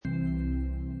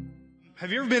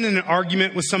Have you ever been in an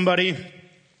argument with somebody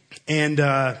and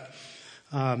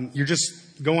you're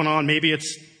just going on, maybe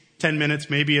it's 10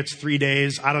 minutes, maybe it's 3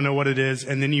 days, I don't know what it is,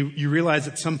 and then you realize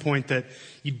at some point that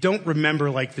you don't remember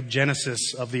like the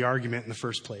genesis of the argument in the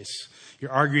first place.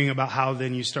 You're arguing about how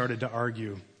then you started to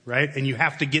argue, right? And you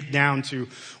have to get down to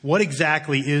what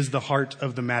exactly is the heart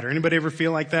of the matter. Anybody ever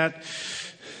feel like that?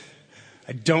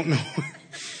 I don't know.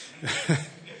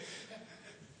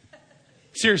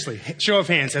 Seriously, show of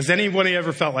hands. Has anybody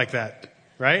ever felt like that?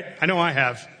 Right? I know I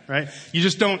have, right? You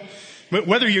just don't,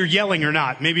 whether you're yelling or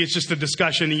not, maybe it's just a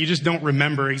discussion and you just don't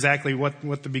remember exactly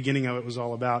what the beginning of it was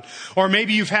all about. Or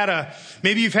maybe you've had a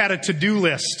to-do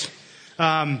list.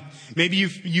 Maybe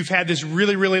you've had this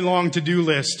really, really long to-do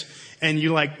list and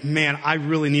you're like, man, I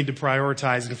really need to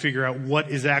prioritize and figure out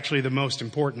what is actually the most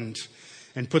important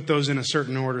and put those in a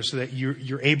certain order so that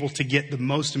you're able to get the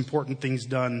most important things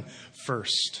done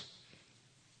first.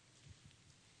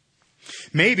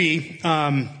 Maybe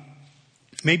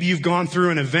you've gone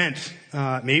through an event.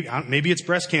 Maybe it's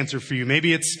breast cancer for you.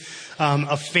 Maybe it's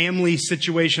a family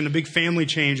situation, a big family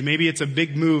change. Maybe it's a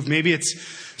big move. Maybe it's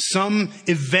some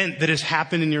event that has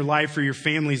happened in your life or your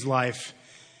family's life.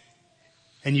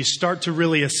 And you start to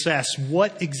really assess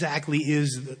what exactly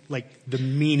is the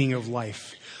meaning of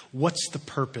life. What's the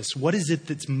purpose? What is it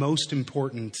that's most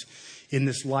important in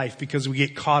this life? Because we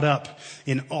get caught up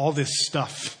in all this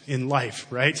stuff in life,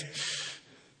 right?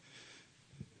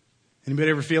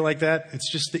 Anybody ever feel like that?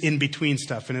 It's just the in-between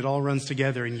stuff and it all runs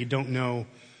together and you don't know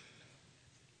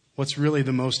what's really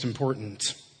the most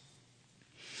important.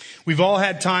 We've all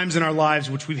had times in our lives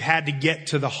which we've had to get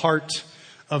to the heart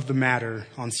of the matter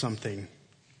on something.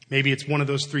 Maybe it's one of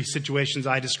those three situations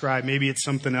I described. Maybe it's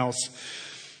something else.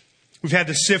 We've had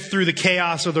to sift through the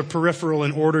chaos of the peripheral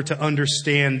in order to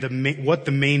understand what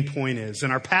the main point is.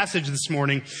 And our passage this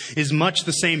morning is much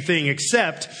the same thing,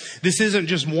 except this isn't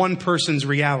just one person's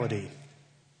reality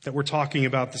that we're talking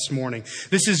about this morning.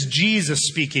 This is Jesus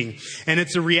speaking, and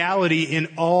it's a reality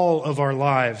in all of our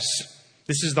lives.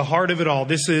 This is the heart of it all.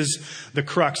 This is the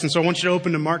crux. And so I want you to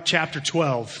open to Mark chapter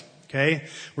 12. Okay,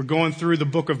 we're going through the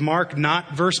book of Mark,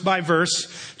 not verse by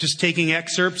verse, just taking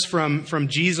excerpts from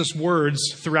Jesus'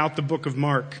 words throughout the book of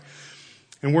Mark.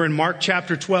 And we're in Mark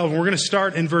chapter 12, and we're going to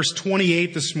start in verse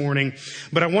 28 this morning.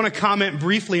 But I want to comment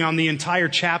briefly on the entire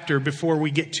chapter before we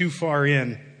get too far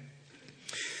in.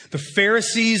 The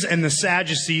Pharisees and the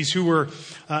Sadducees, who were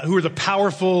the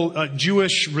powerful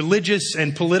Jewish religious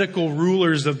and political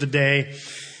rulers of the day,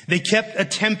 they kept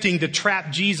attempting to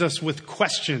trap Jesus with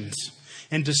questions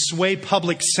and to sway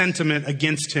public sentiment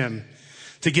against him,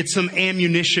 to get some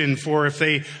ammunition for if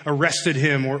they arrested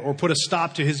him or put a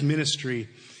stop to his ministry.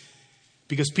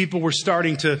 Because people were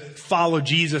starting to follow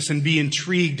Jesus and be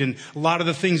intrigued, and a lot of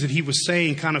the things that he was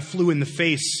saying kind of flew in the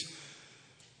face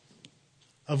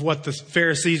of what the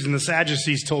Pharisees and the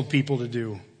Sadducees told people to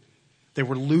do. They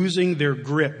were losing their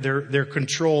grip, their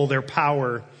control, their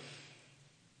power.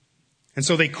 And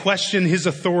so they question his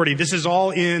authority. This is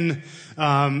all in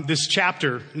this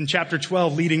chapter, in chapter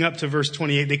 12, leading up to verse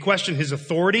 28. They question his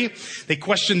authority. They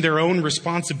questioned their own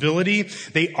responsibility.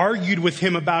 They argued with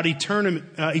him about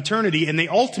eternity, and they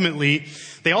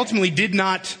ultimately did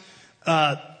not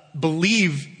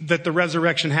believe that the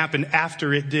resurrection happened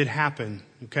after it did happen.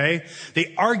 Okay,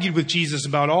 they argued with Jesus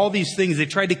about all these things. They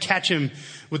tried to catch him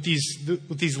with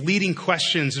these leading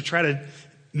questions to try to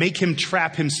make him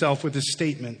trap himself with his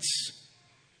statements.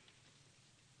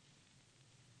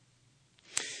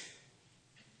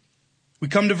 We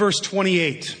come to verse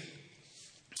 28,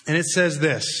 and it says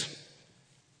this.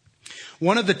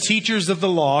 One of the teachers of the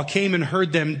law came and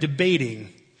heard them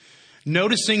debating.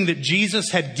 Noticing that Jesus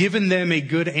had given them a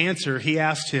good answer, he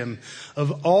asked him,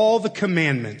 of all the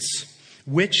commandments,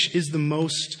 which is the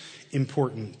most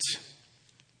important?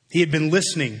 He had been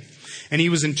listening, and he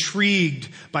was intrigued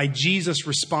by Jesus'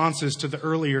 responses to the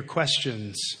earlier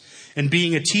questions. And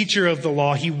being a teacher of the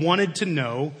law, he wanted to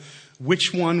know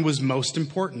which one was most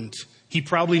important. He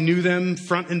probably knew them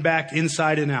front and back,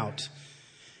 inside and out.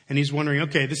 And he's wondering,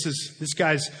 okay, this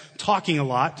guy's talking a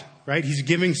lot, right? He's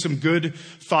giving some good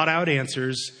thought out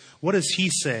answers. What does he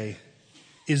say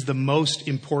is the most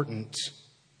important?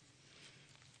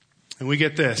 And we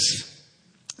get this.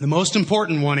 The most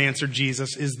important one, answered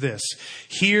Jesus, is this.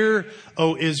 Hear,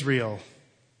 O Israel,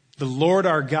 the Lord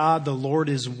our God, the Lord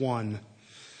is one.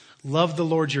 Love the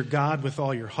Lord your God with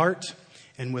all your heart,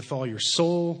 and with all your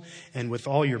soul, and with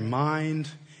all your mind,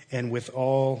 and with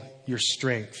all your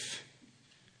strength.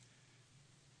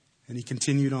 And he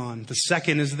continued on. The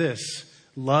second is this.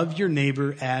 Love your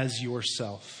neighbor as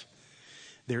yourself.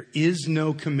 There is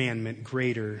no commandment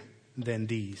greater than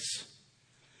these.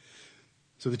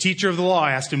 So the teacher of the law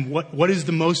asked him, what is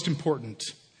the most important?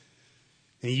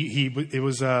 And it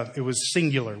was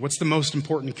singular. What's the most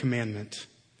important commandment?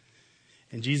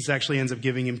 And Jesus actually ends up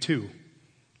giving him two,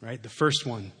 right? The first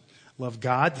one, love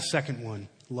God. The second one,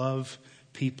 love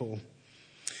people.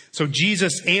 So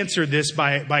Jesus answered this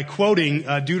by quoting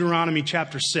Deuteronomy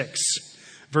chapter 6,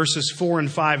 verses 4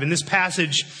 and 5. And this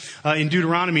passage in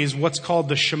Deuteronomy is what's called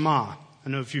the Shema. I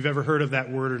don't know if you've ever heard of that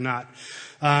word or not.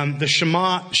 The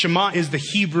Shema is the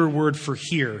Hebrew word for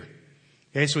hear.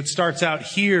 Okay, so it starts out,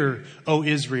 "Hear, O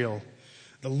Israel,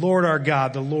 the Lord our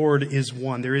God, the Lord is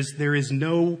one." There is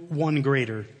no one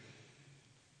greater.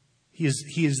 He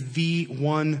is the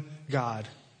one God.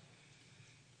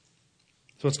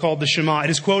 So it's called the Shema. It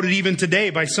is quoted even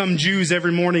today by some Jews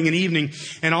every morning and evening,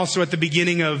 and also at the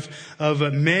beginning of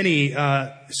many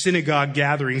synagogue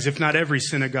gatherings, if not every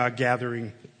synagogue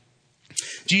gathering.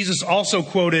 Jesus also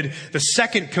quoted the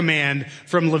second command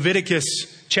from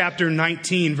Leviticus chapter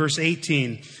 19, verse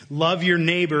 18. Love your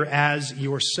neighbor as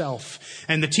yourself.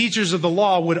 And the teachers of the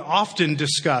law would often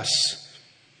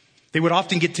they would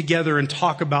often get together and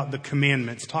talk about the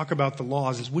commandments, talk about the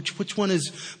laws. Which one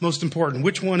is most important?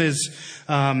 Which one is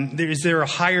there a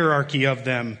hierarchy of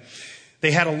them?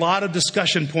 They had a lot of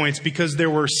discussion points because there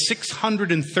were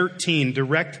 613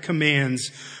 direct commands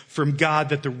from God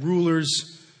that the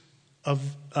rulers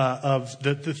of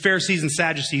the Pharisees and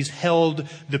Sadducees held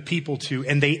the people to,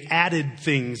 and they added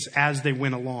things as they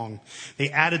went along. They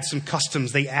added some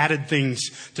customs. They added things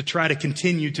to try to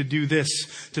continue to do this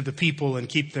to the people and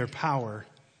keep their power.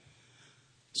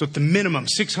 So at the minimum,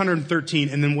 613,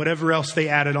 and then whatever else they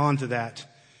added on to that.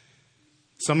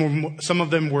 Some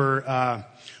of them were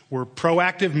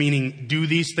proactive, meaning do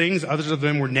these things. Others of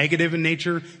them were negative in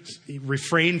nature.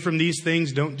 Refrain from these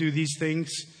things. Don't do these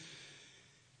things.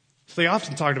 So they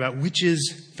often talked about which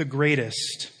is the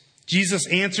greatest. Jesus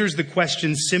answers the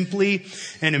question simply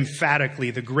and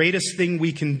emphatically. The greatest thing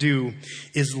we can do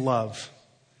is love.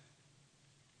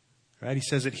 Right? He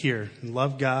says it here.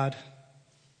 Love God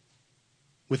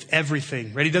with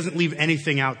everything. Right? He doesn't leave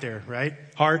anything out there. Right?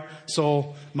 Heart,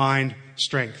 soul, mind,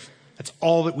 strength. That's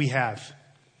all that we have.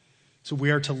 So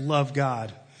we are to love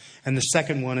God. And the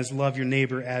second one is love your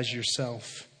neighbor as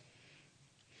yourself.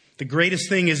 The greatest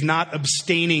thing is not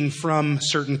abstaining from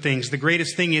certain things. The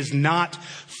greatest thing is not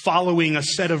following a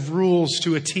set of rules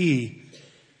to a T.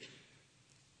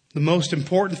 The most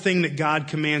important thing that God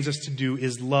commands us to do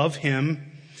is love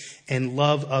Him and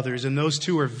love others. And those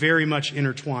two are very much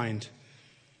intertwined.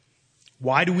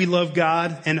 Why do we love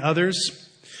God and others?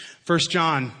 1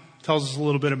 John tells us a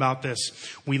little bit about this.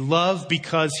 We love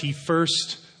because He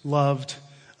first loved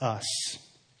us.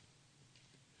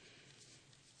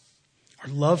 Our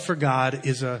love for God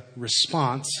is a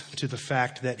response to the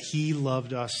fact that He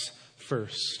loved us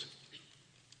first.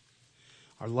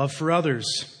 Our love for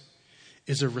others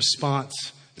is a response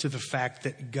to the fact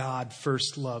that God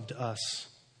first loved us.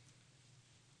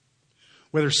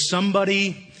 Whether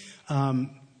somebody,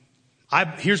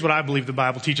 here's what I believe the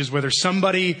Bible teaches, whether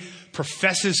somebody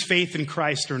professes faith in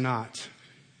Christ or not,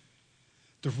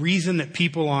 the reason that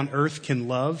people on earth can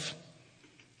love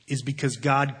is because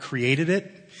God created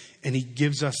it. And He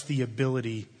gives us the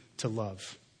ability to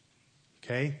love.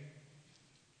 Okay?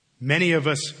 Many of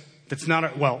us,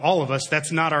 all of us,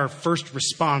 that's not our first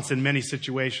response in many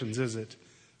situations, is it?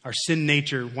 Our sin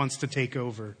nature wants to take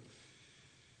over.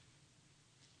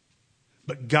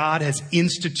 But God has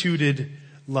instituted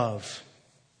love.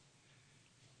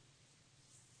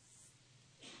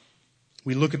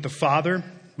 We look at the Father,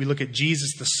 we look at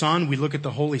Jesus the Son, we look at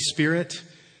the Holy Spirit.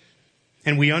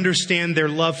 And we understand their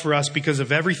love for us because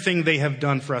of everything they have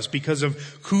done for us, because of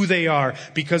who they are,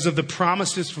 because of the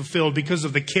promises fulfilled, because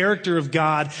of the character of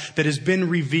God that has been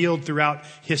revealed throughout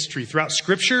history, throughout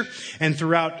Scripture and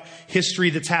throughout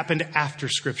history that's happened after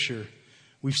Scripture.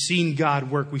 We've seen God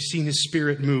work. We've seen His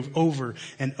Spirit move over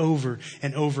and over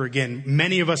and over again.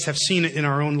 Many of us have seen it in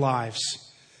our own lives.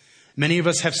 Many of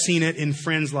us have seen it in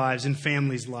friends' lives, in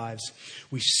families' lives.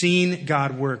 We've seen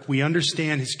God work. We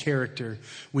understand His character.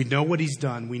 We know what He's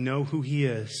done. We know who He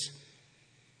is.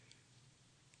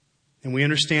 And we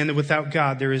understand that without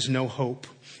God, there is no hope.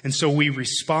 And so we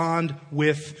respond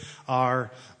with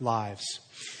our lives.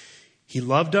 He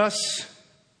loved us,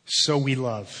 so we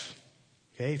love.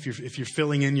 Okay, if you're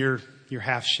filling in your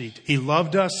half sheet. He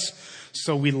loved us,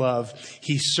 so we love.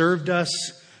 He served us,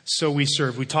 so we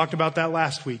serve. We talked about that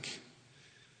last week.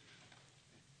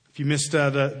 If you missed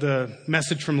the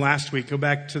message from last week, go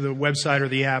back to the website or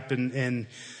the app and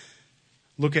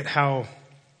look at how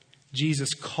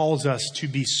Jesus calls us to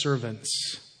be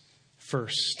servants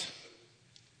first.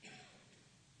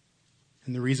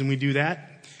 And the reason we do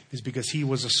that is because he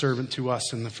was a servant to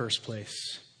us in the first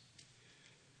place.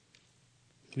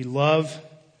 We love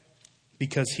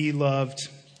because he loved,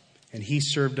 and he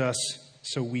served us,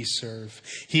 so we serve.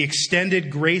 He extended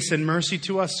grace and mercy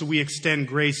to us, so we extend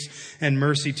grace and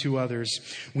mercy to others.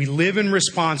 We live in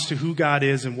response to who God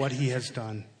is and what he has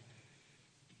done.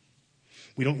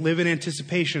 We don't live in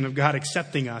anticipation of God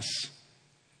accepting us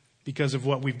because of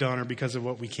what we've done or because of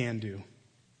what we can do.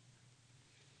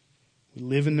 We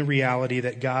live in the reality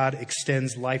that God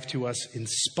extends life to us in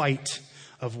spite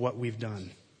of what we've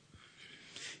done.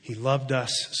 He loved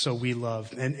us, so we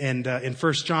love. And in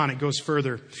 1 John, it goes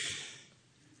further.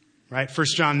 Right? 1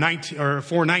 John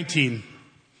 4:19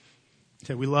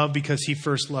 said we love because he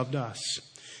first loved us.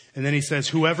 And then he says,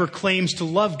 whoever claims to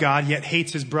love God yet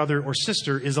hates his brother or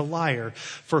sister is a liar.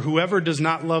 For whoever does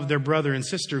not love their brother and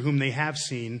sister whom they have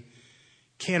seen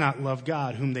cannot love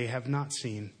God whom they have not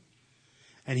seen.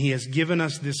 And he has given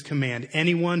us this command.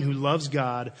 Anyone who loves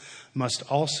God must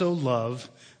also love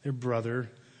their brother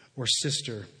or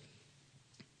sister.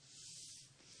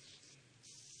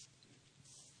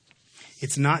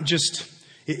 It's not just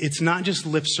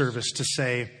lip service to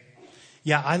say,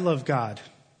 yeah, I love God.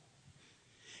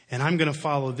 And I'm going to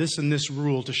follow this and this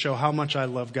rule to show how much I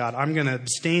love God. I'm going to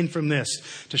abstain from this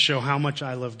to show how much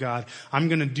I love God. I'm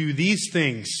going to do these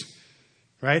things,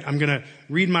 right? I'm going to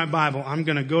read my Bible. I'm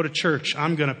going to go to church.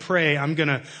 I'm going to pray. I'm going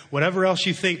to, whatever else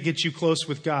you think gets you close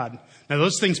with God. Now,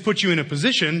 those things put you in a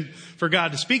position for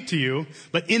God to speak to you,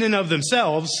 but in and of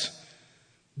themselves,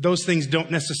 those things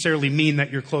don't necessarily mean that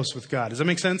you're close with God. Does that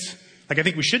make sense? Like, I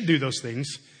think we should do those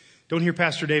things. Don't hear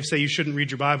Pastor Dave say you shouldn't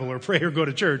read your Bible or pray or go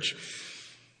to church.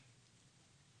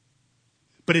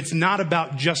 But it's not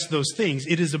about just those things.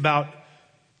 It is about,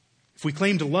 if we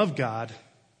claim to love God,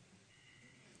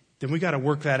 then we got to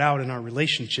work that out in our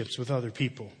relationships with other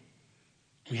people.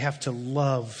 We have to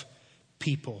love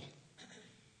people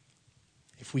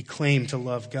if we claim to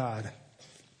love God.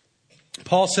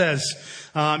 Paul says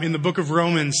in the book of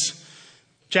Romans,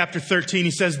 chapter 13,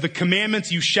 he says, the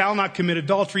commandments, you shall not commit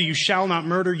adultery, you shall not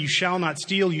murder, you shall not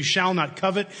steal, you shall not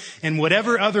covet, and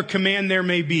whatever other command there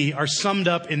may be are summed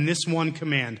up in this one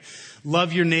command.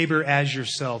 Love your neighbor as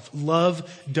yourself.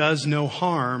 Love does no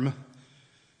harm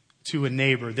to a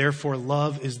neighbor. Therefore,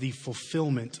 love is the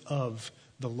fulfillment of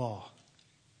the law.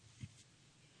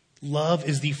 Love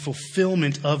is the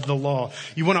fulfillment of the law.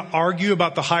 You want to argue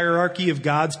about the hierarchy of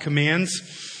God's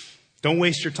commands? Don't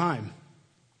waste your time.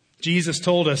 Jesus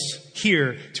told us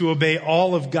here to obey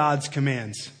all of God's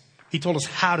commands. He told us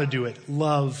how to do it.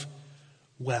 Love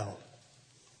well.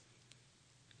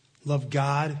 Love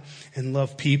God and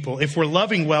love people. If we're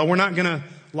loving well, we're not going to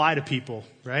lie to people,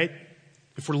 right?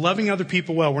 If we're loving other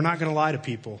people well, we're not going to lie to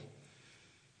people.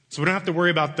 So we don't have to worry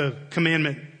about the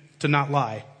commandment to not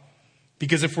lie.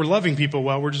 Because if we're loving people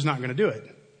well, we're just not going to do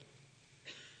it.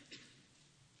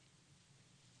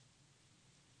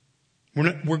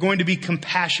 We're going to be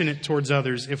compassionate towards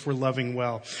others if we're loving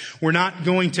well. We're not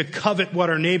going to covet what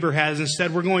our neighbor has.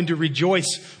 Instead, we're going to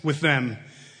rejoice with them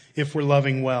if we're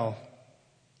loving well.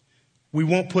 We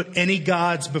won't put any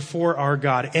gods before our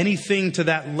God, anything to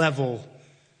that level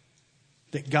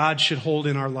that God should hold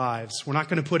in our lives. We're not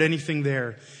going to put anything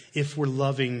there if we're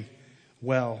loving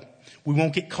well. We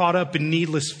won't get caught up in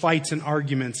needless fights and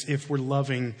arguments if we're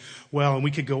loving well. And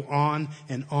we could go on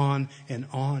and on and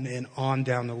on and on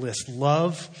down the list.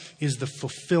 Love is the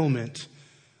fulfillment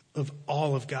of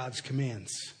all of God's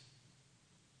commands.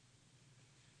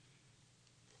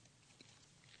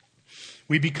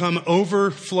 We become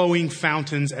overflowing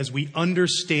fountains as we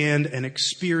understand and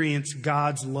experience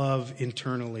God's love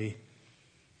internally.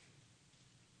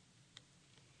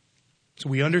 So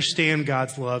we understand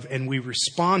God's love and we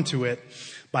respond to it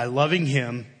by loving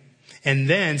Him and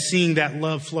then seeing that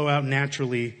love flow out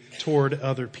naturally toward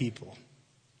other people.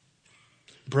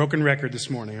 Broken record this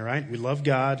morning, all right? We love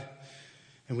God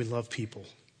and we love people.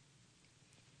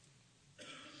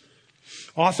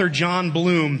 Author John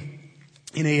Bloom,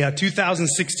 in a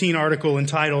 2016 article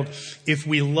entitled, "If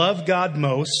We Love God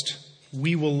Most,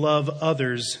 We Will Love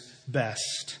Others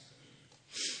Best."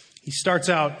 He starts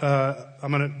out,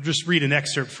 I'm going to just read an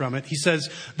excerpt from it. He says,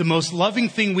 "The most loving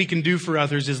thing we can do for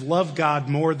others is love God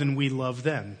more than we love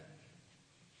them.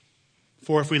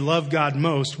 For if we love God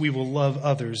most, we will love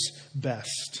others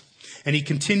best." And he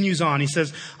continues on. He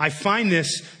says, "I find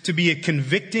this to be a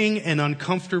convicting and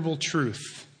uncomfortable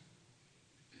truth.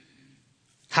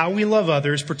 How we love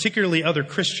others, particularly other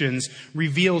Christians,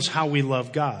 reveals how we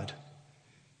love God.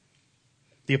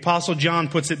 The Apostle John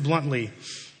puts it bluntly,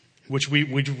 which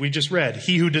we just read.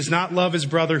 He who does not love his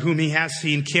brother whom he has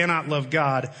seen cannot love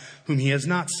God whom he has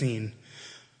not seen.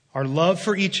 Our love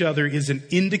for each other is an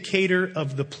indicator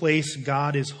of the place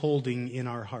God is holding in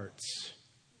our hearts.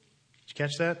 Did you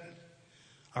catch that?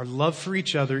 Our love for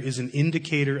each other is an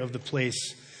indicator of the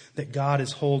place that God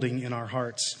is holding in our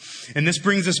hearts. And this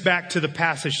brings us back to the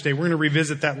passage today. We're going to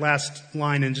revisit that last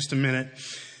line in just a minute.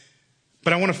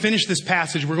 But I want to finish this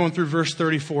passage. We're going through verse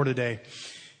 34 today.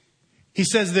 He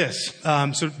says this.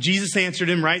 So Jesus answered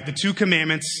him, right? The 2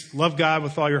 commandments, love God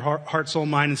with all your heart, soul,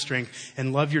 mind, and strength,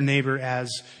 and love your neighbor as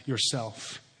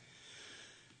yourself.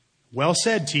 Well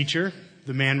said, teacher,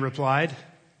 the man replied.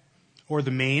 Or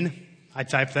the main. I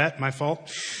typed that, my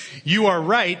fault. You are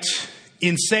right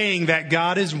in saying that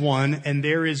God is one and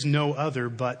there is no other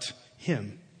but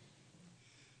him.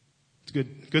 It's a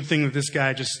good thing that this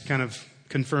guy just kind of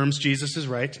confirms Jesus is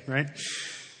right?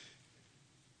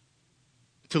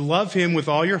 To love him with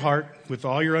all your heart, with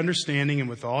all your understanding, and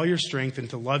with all your strength, and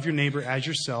to love your neighbor as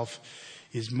yourself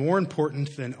is more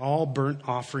important than all burnt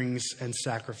offerings and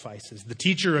sacrifices. The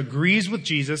teacher agrees with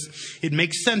Jesus. It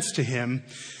makes sense to him,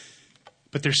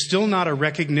 but there's still not a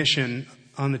recognition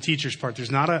on the teacher's part.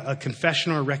 There's not a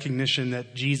confession or a recognition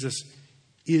that Jesus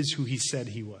is who he said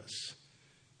he was,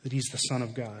 that he's the Son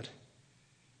of God.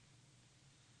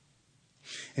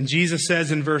 And Jesus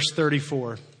says in verse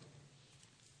 34,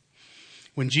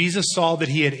 when Jesus saw that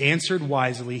he had answered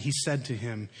wisely, he said to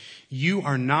him, you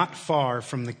are not far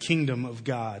from the kingdom of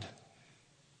God.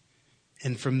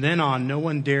 And from then on, no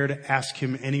one dared ask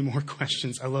him any more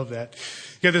questions. I love that.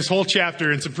 You got this whole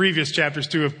chapter and some previous chapters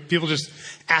too of people just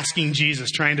asking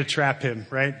Jesus, trying to trap him,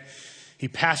 right? He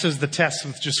passes the test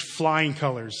with just flying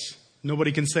colors.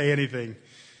 Nobody can say anything.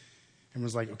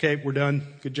 Everyone's like, okay, we're done.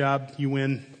 Good job. You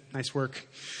win. Nice work.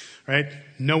 Right?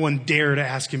 No one dared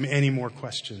ask him any more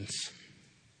questions.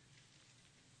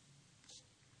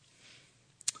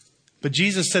 But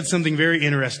Jesus said something very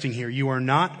interesting here. You are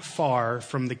not far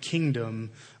from the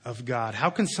kingdom of God. How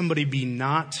can somebody be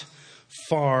not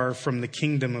far from the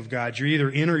kingdom of God? You're either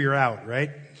in or you're out,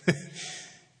 right?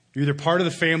 You're either part of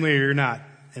the family or you're not.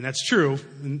 And that's true.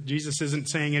 And Jesus isn't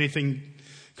saying anything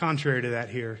contrary to that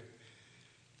here.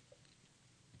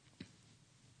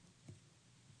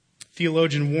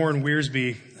 Theologian Warren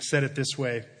Wiersbe said it this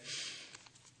way,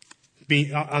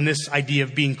 on this idea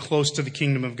of being close to the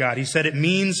kingdom of God. He said it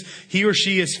means he or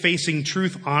she is facing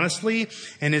truth honestly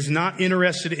and is not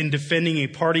interested in defending a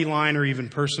party line or even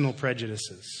personal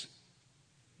prejudices.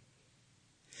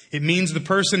 It means the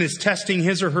person is testing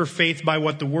his or her faith by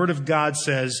what the Word of God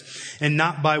says and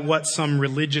not by what some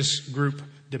religious group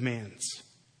demands.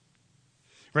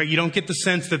 Right? You don't get the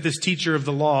sense that this teacher of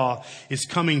the law is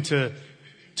coming to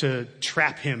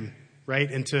trap him,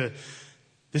 right? And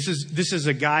this is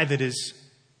a guy that is,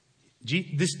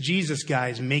 this Jesus guy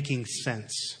is making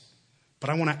sense. But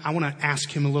I want to ask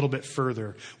him a little bit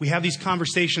further. We have these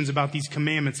conversations about these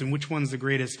commandments and which one's the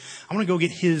greatest. I want to go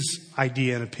get his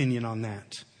idea and opinion on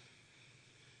that.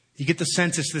 You get the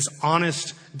sense it's this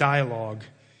honest dialogue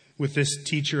with this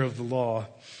teacher of the law.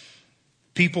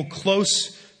 People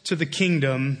close to the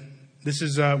kingdom. This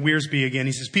is Wiersbe again.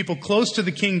 He says, people close to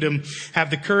the kingdom have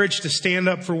the courage to stand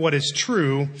up for what is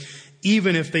true,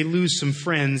 even if they lose some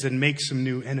friends and make some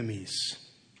new enemies.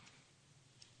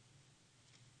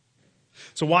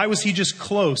 So why was he just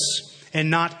close and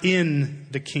not in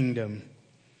the kingdom?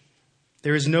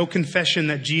 There is no confession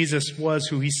that Jesus was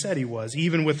who he said he was.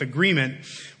 Even with agreement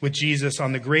with Jesus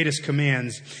on the greatest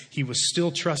commands, he was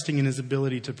still trusting in his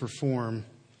ability to perform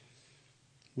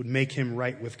would make him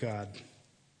right with God.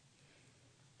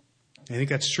 I think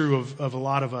that's true of a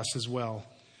lot of us as well.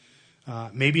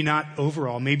 Maybe not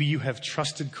overall. Maybe you have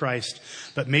trusted Christ,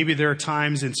 but maybe there are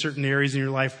times in certain areas in your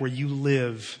life where you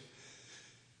live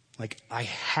like, I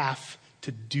have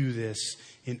to do this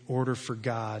in order for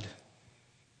God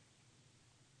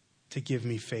to give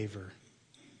me favor.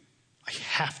 I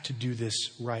have to do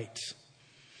this right.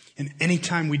 And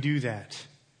anytime we do that,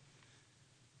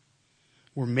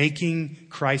 we're making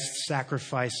Christ's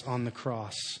sacrifice on the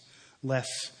cross less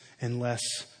and less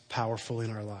powerful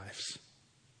in our lives.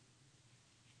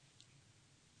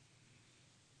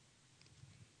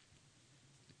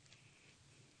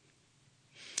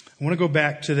 I want to go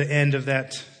back to the end of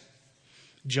that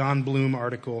John Bloom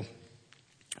article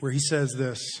where he says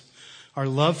this: our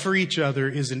love for each other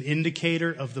is an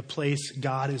indicator of the place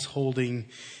God is holding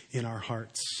in our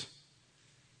hearts.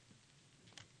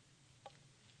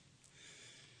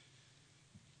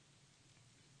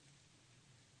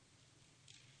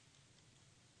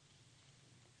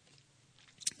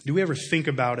 Do we ever think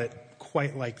about it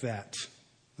quite like that?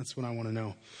 That's what I want to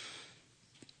know.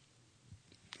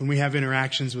 When we have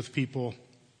interactions with people,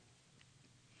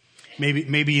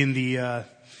 maybe in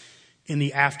in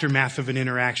the aftermath of an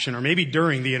interaction, or maybe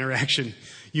during the interaction,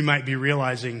 you might be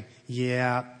realizing,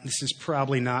 yeah, this is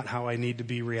probably not how I need to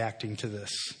be reacting to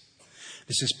this.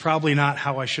 This is probably not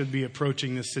how I should be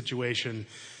approaching this situation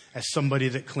as somebody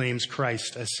that claims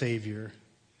Christ as Savior.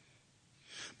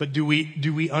 But do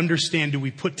we understand, do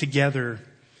we put together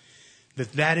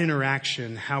that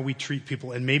interaction, how we treat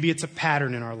people, and maybe it's a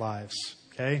pattern in our lives,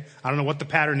 okay? I don't know what the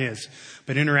pattern is,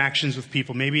 but interactions with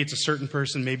people, maybe it's a certain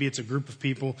person, maybe it's a group of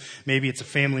people, maybe it's a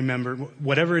family member,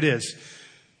 whatever it is,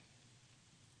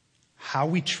 how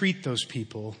we treat those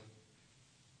people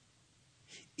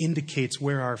indicates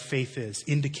where our faith is,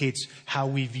 indicates how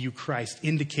we view Christ,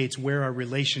 indicates where our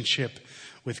relationship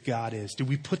with God is. Do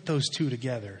we put those two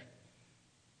together?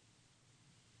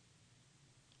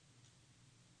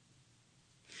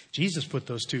 Jesus put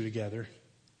those two together.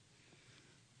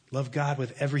 Love God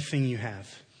with everything you have.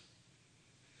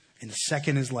 And the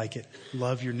second is like it.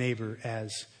 Love your neighbor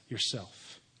as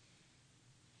yourself.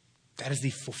 That is the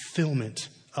fulfillment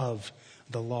of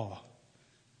the law.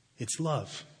 It's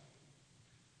love.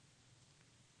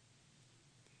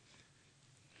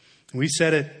 We've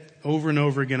said it over and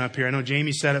over again up here. I know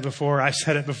Jamie said it before. I've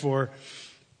said it before.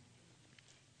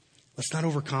 Let's not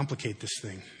overcomplicate this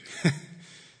thing.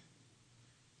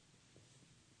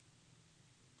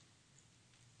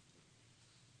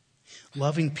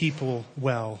 Loving people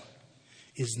well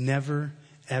is never,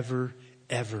 ever,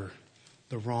 ever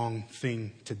the wrong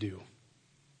thing to do.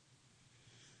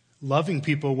 Loving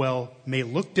people well may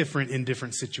look different in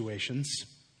different situations,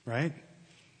 right?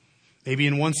 Maybe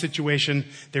in one situation,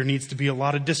 there needs to be a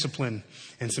lot of discipline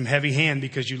and some heavy hand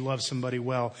because you love somebody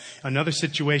well. Another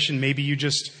situation, maybe you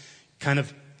just kind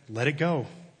of let it go.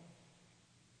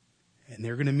 And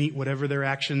they're going to meet whatever their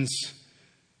actions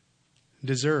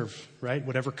deserve, right?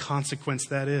 Whatever consequence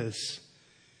that is.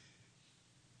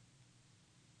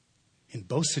 In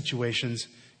both situations,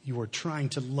 you are trying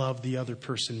to love the other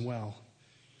person well.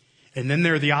 And then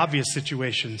there are the obvious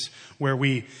situations where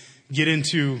we get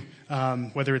into,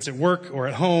 whether it's at work or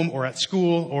at home or at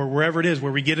school or wherever it is,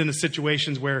 where we get into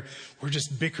situations where we're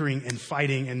just bickering and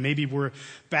fighting, and maybe we're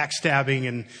backstabbing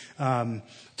and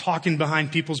talking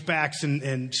behind people's backs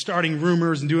and starting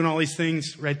rumors and doing all these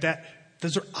things, right?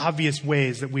 Those are obvious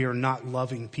ways that we are not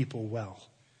loving people well.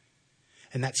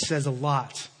 And that says a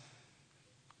lot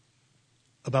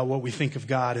about what we think of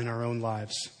God in our own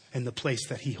lives and the place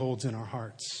that He holds in our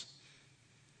hearts.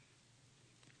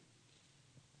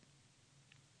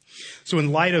 So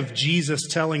in light of Jesus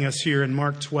telling us here in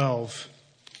Mark 12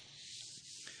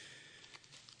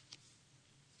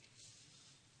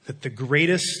 that the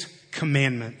greatest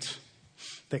commandment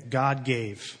that God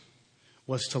gave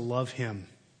was to love Him,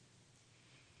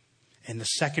 and the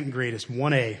second greatest,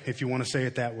 1A, if you want to say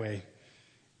it that way,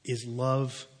 is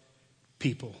love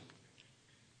people.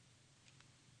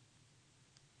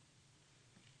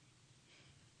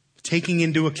 Taking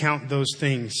into account those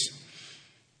things,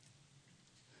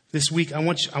 this week I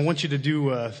want you to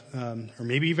do, or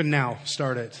maybe even now,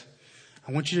 start it.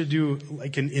 I want you to do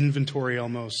like an inventory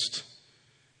almost.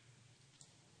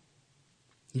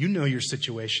 You know your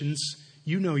situations.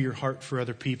 You know your heart for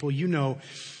other people. You know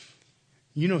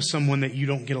someone that you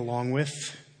don't get along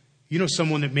with. You know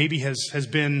someone that maybe has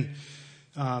been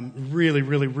really,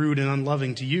 really rude and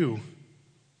unloving to you.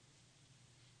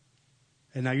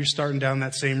 And now you're starting down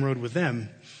that same road with them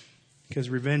because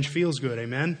revenge feels good.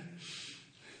 Amen?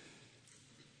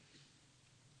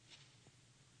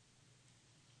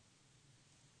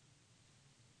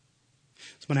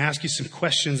 So I'm going to ask you some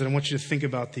questions, and I want you to think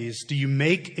about these. Do you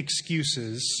make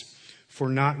excuses for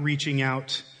not reaching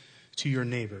out to your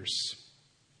neighbors?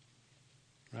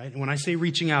 Right? And when I say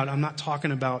reaching out, I'm not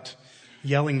talking about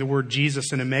yelling the word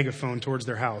Jesus in a megaphone towards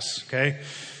their house, okay?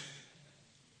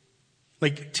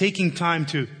 Like taking time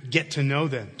to get to know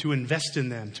them, to invest in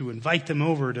them, to invite them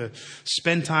over, to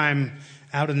spend time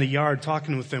out in the yard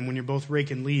talking with them when you're both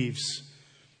raking leaves.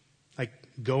 Like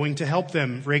going to help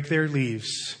them rake their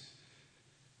leaves.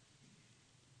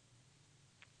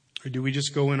 Or do we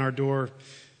just go in our door,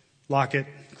 lock it,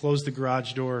 close the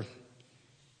garage door,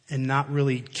 and not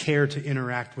really care to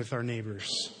interact with our neighbors?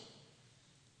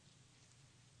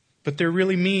 But they're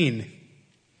really mean.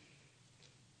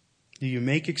 Do you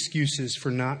make excuses for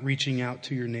not reaching out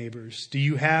to your neighbors? Do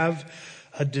you have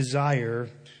a desire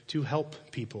to help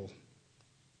people?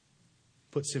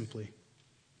 Put simply,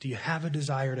 do you have a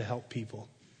desire to help people?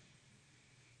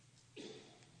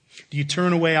 Do you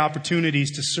turn away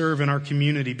opportunities to serve in our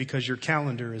community because your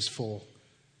calendar is full?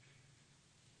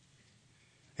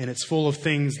 And it's full of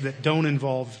things that don't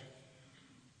involve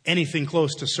anything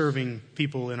close to serving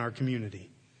people in our community.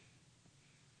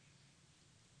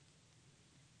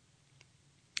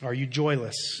 Are you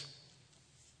joyless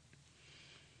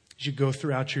as you go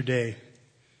throughout your day?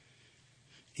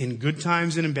 In good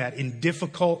times and in bad, in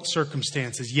difficult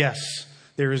circumstances, yes,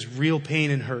 there is real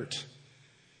pain and hurt.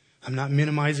 I'm not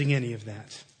minimizing any of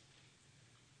that.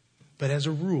 But as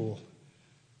a rule,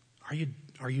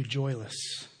 are you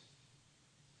joyless?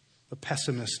 A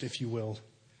pessimist, if you will.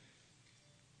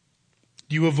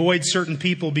 Do you avoid certain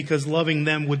people because loving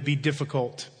them would be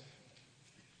difficult?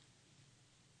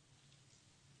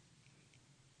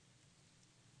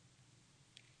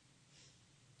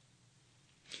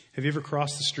 Have you ever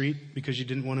crossed the street because you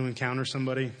didn't want to encounter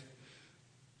somebody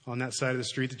on that side of the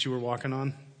street that you were walking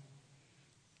on?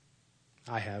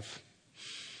 I have.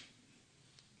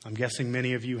 I'm guessing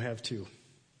many of you have too.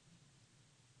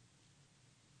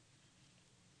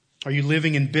 Are you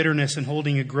living in bitterness and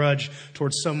holding a grudge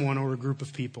towards someone or a group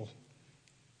of people?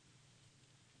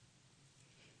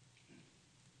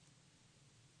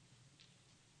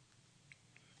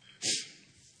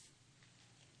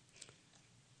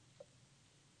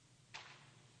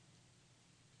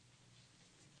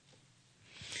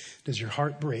 Does your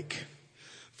heart break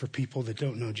for people that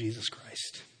don't know Jesus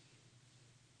Christ?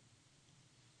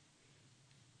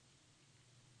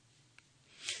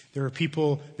 There are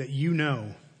people that you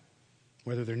know,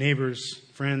 whether they're neighbors,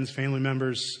 friends, family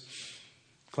members,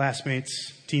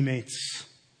 classmates, teammates,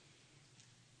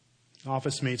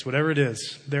 office mates, whatever it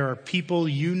is. There are people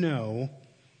you know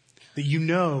that you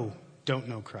know don't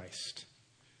know Christ.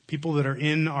 People that are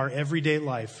in our everyday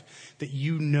life that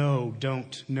you know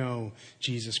don't know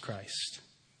Jesus Christ.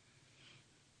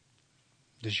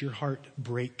 Does your heart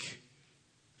break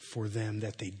for them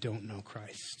that they don't know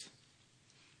Christ?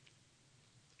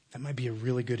 That might be a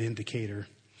really good indicator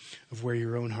of where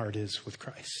your own heart is with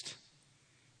Christ.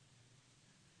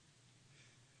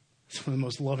 It's one of the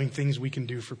most loving things we can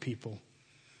do for people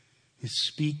is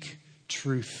speak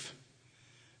truth.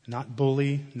 Not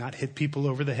bully, not hit people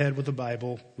over the head with the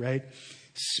Bible, right?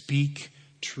 Speak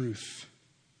truth.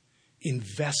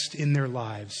 Invest in their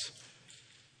lives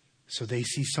so they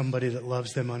see somebody that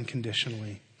loves them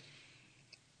unconditionally,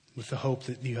 with the hope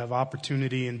that you have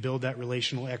opportunity and build that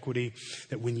relational equity,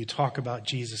 that when you talk about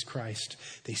Jesus Christ,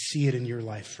 they see it in your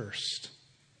life first.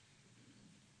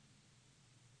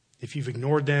 If you've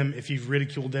ignored them, if you've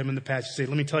ridiculed them in the past, you say,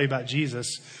 let me tell you about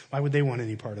Jesus. Why would they want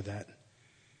any part of that?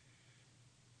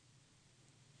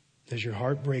 Does your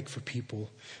heart break for people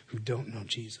who don't know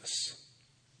Jesus?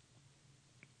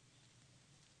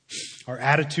 Our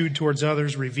attitude towards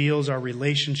others reveals our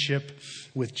relationship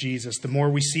with Jesus. The more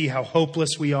we see how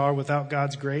hopeless we are without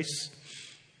God's grace,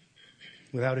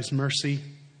 without His mercy,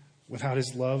 without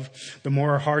His love, the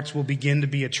more our hearts will begin to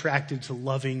be attracted to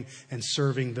loving and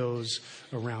serving those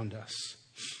around us.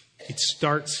 It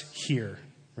starts here,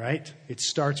 right? It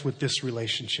starts with this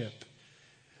relationship.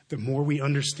 The more we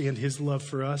understand His love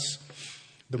for us,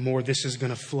 the more this is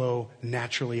going to flow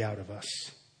naturally out of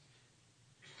us.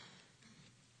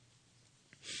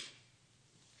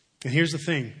 And here's the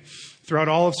thing. Throughout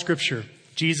all of Scripture,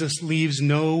 Jesus leaves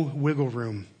no wiggle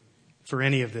room for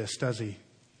any of this, does He?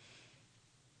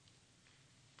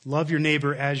 Love your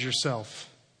neighbor as yourself,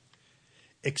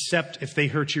 except if they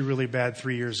hurt you really bad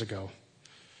 3 years ago.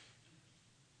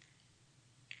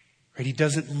 Right? He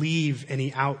doesn't leave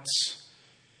any outs.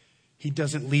 He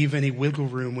doesn't leave any wiggle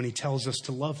room when He tells us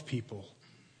to love people.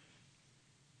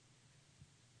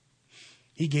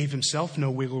 He gave Himself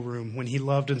no wiggle room when He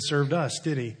loved and served us,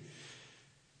 did He?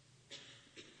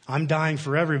 I'm dying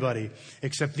for everybody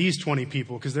except these 20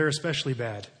 people because they're especially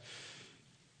bad.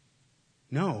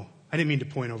 No, I didn't mean to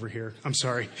point over here. I'm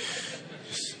sorry.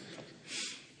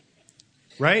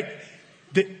 Right?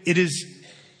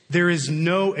 There is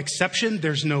no exception.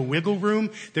 There's no wiggle room.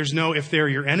 There's no if they're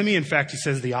your enemy. In fact, He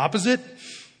says the opposite.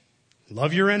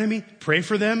 Love your enemy. Pray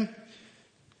for them.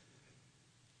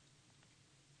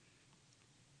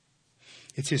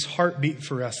 It's His heartbeat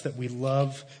for us that we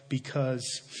love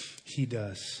because He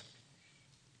does.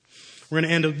 We're going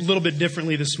to end a little bit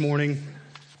differently this morning.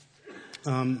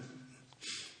 I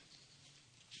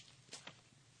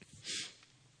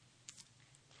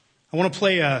want to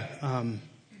play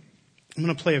I'm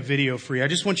going to play a video for you. I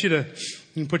just want you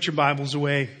can put your Bibles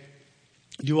away.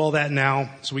 Do all that now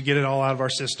so we get it all out of our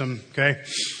system, okay?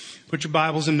 Put your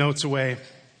Bibles and notes away.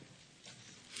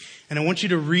 And I want you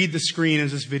to read the screen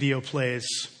as this video plays.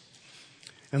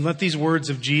 And let these words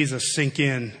of Jesus sink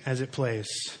in as it plays,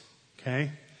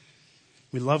 okay?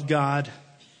 We love God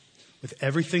with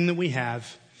everything that we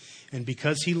have. And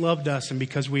because He loved us and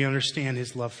because we understand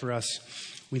His love for us,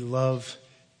 we love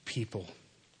people.